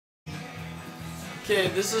Okay,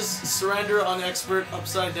 this is Surrender on Expert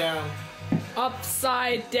upside down.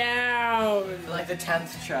 Upside down. Like the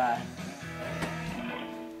 10th try.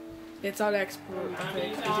 It's on expert, I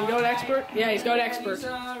think. Is he going expert? Yeah, he's going expert.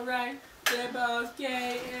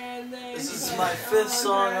 This is my 5th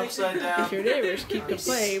song upside down. If your neighbors keep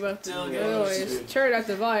complaining about the noise, turn out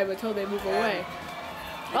the volume until they move away.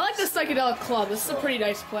 I like the Psychedelic Club. This is a pretty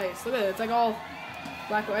nice place. Look at it. It's like all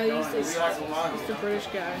black. He's the British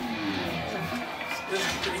guy. This is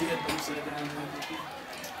pretty good upside down.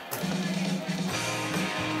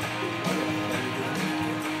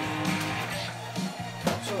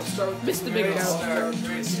 Missed the big note.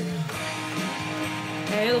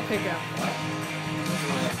 Hey, it'll pick up.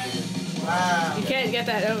 Wow. You can't get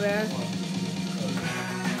that note, man.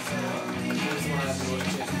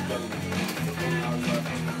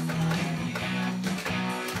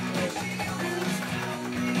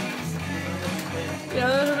 Yeah,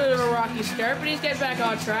 there's a bit of a rocky start, but he's getting back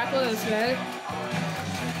on track with this, man.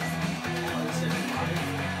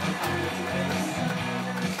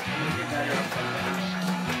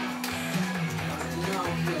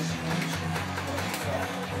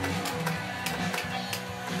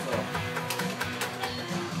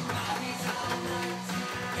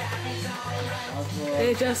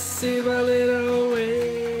 It just seems a little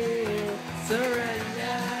weird.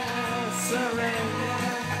 Surrender, surrender,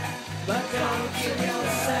 but don't give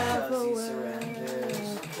yourself away.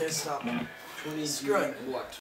 Okay, stop. Screw it. What?